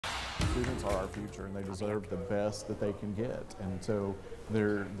students are our future, and they deserve the best that they can get. And so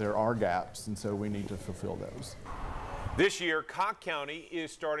there are gaps, and so we need to fulfill those. This year, Cocke County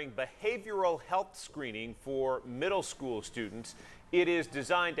is starting behavioral health screening for middle school students. It is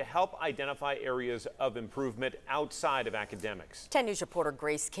designed to help identify areas of improvement outside of academics. 10 News reporter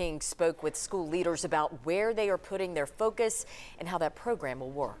Grace King spoke with school leaders about where they are putting their focus and how that program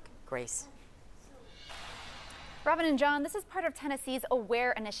will work. Grace. Robin and John, this is part of Tennessee's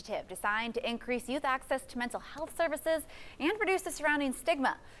AWARE initiative, designed to increase youth access to mental health services and reduce the surrounding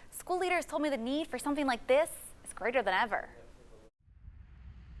stigma. School leaders told me the need for something like this is greater than ever.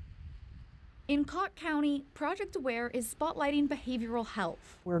 In Cocke County, Project AWARE is spotlighting behavioral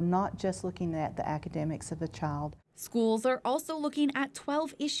health. We're not just looking at the academics of a child. Schools are also looking at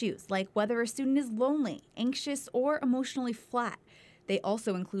 12 issues, like whether a student is lonely, anxious, or emotionally flat. They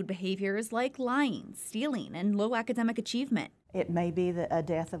also include behaviors like lying, stealing, and low academic achievement. It may be a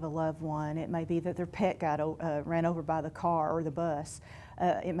death of a loved one. It may be that their pet got ran over by the car or the bus.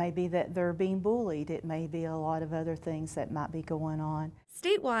 It may be that they're being bullied. It may be a lot of other things that might be going on.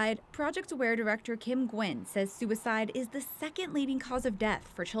 Statewide, Project AWARE Director Kim Gwynn says suicide is the second leading cause of death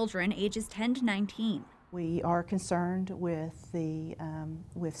for children ages 10 to 19. We are concerned with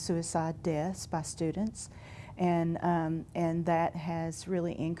with suicide deaths by students, and that has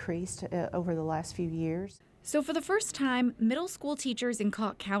really increased over the last few years. So for the first time, middle school teachers in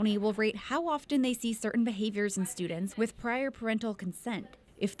Cocke County will rate how often they see certain behaviors in students with prior parental consent.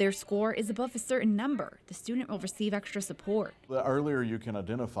 If their score is above a certain number, the student will receive extra support. The earlier you can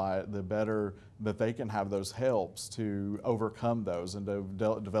identify it, the better that they can have those helps to overcome those and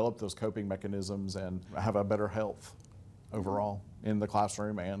to develop those coping mechanisms and have a better health overall in the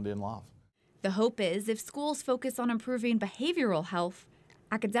classroom and in life. The hope is if schools focus on improving behavioral health,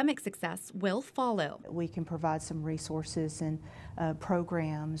 academic success will follow. We can provide some resources and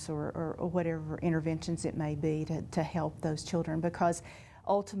programs or whatever interventions it may be to help those children, because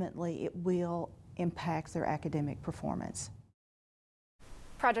ultimately it will impact their academic performance.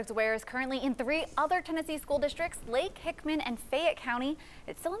 Project AWARE is currently in 3 other Tennessee school districts, Lake, Hickman, and Fayette County.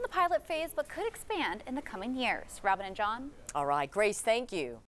 It's still in the pilot phase, but could expand in the coming years. Robin and John. All right, Grace, thank you.